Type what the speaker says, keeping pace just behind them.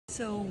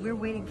So we're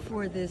waiting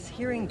for this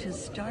hearing to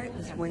start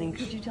this morning.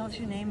 Could you tell us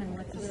your name and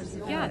what this is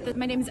about? Yeah,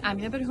 my name is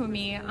Amina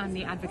Barhoumi. I'm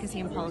the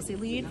Advocacy and Policy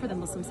Lead for the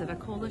Muslim Civic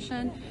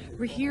Coalition.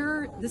 We're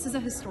here, this is a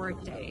historic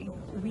day.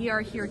 We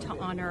are here to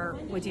honor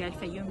Wadea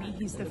al-Fayoume.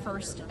 He's the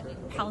first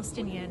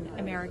Palestinian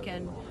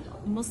American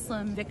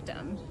Muslim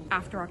victim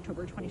after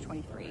October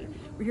 2023.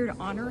 We're here to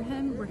honor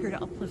him, we're here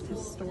to uplift his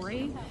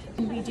story,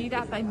 and we do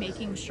that by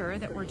making sure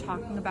that we're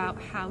talking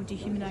about how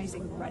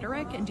dehumanizing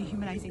rhetoric and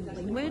dehumanizing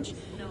language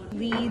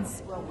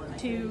leads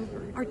to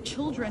our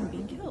children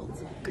being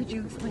killed. Could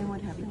you explain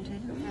what happened to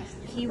him?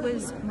 He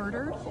was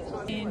murdered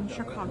in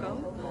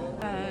Chicago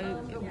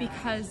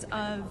because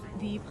of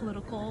the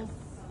political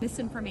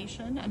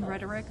misinformation and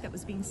rhetoric that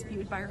was being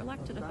spewed by our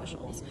elected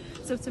officials.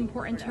 So it's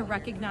important to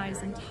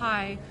recognize and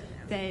tie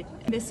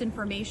that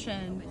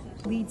misinformation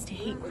leads to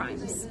hate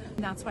crimes. And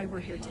that's why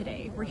we're here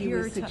today. We're here.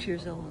 He was 6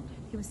 years old.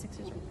 He was 6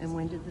 years old. And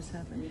when did this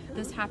happen?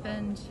 This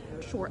happened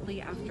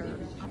shortly after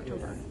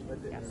October.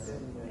 Yes.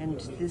 And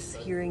this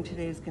hearing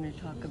today is going to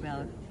talk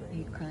about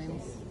hate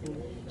crimes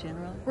in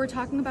general? We're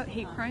talking about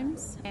hate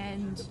crimes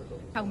and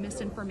how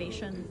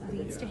misinformation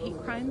leads to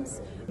hate crimes.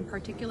 In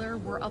particular,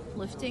 we're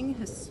uplifting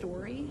his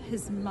story.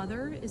 His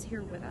mother is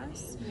here with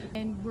us,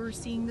 and we're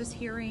seeing this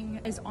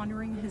hearing as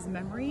honoring his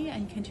memory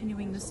and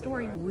continuing the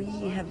story. We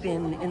have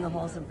been in the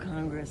halls of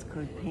Congress,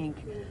 CODEPINK,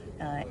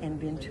 and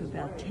been to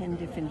about 10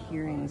 different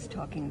hearings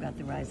talking about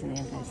the rise in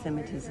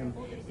anti-Semitism.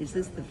 Is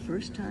this the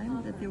first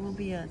time that there will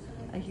be a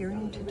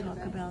hearing to talk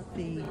about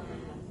the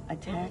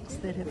attacks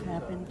that have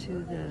happened to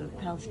the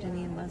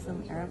Palestinian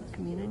Muslim Arab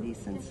community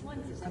since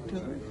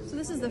October? So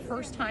this is the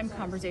first time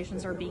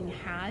conversations are being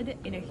had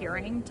in a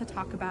hearing to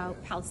talk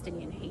about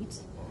Palestinian hate,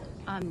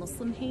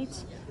 Muslim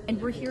hate, and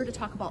we're here to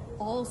talk about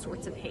all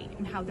sorts of hate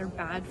and how they're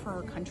bad for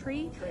our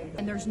country,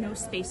 and there's no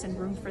space and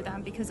room for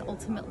them because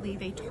ultimately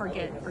they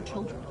target our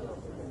children.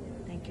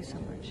 Thank you so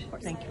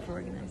much. Thank you for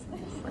organizing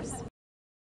this. Of course.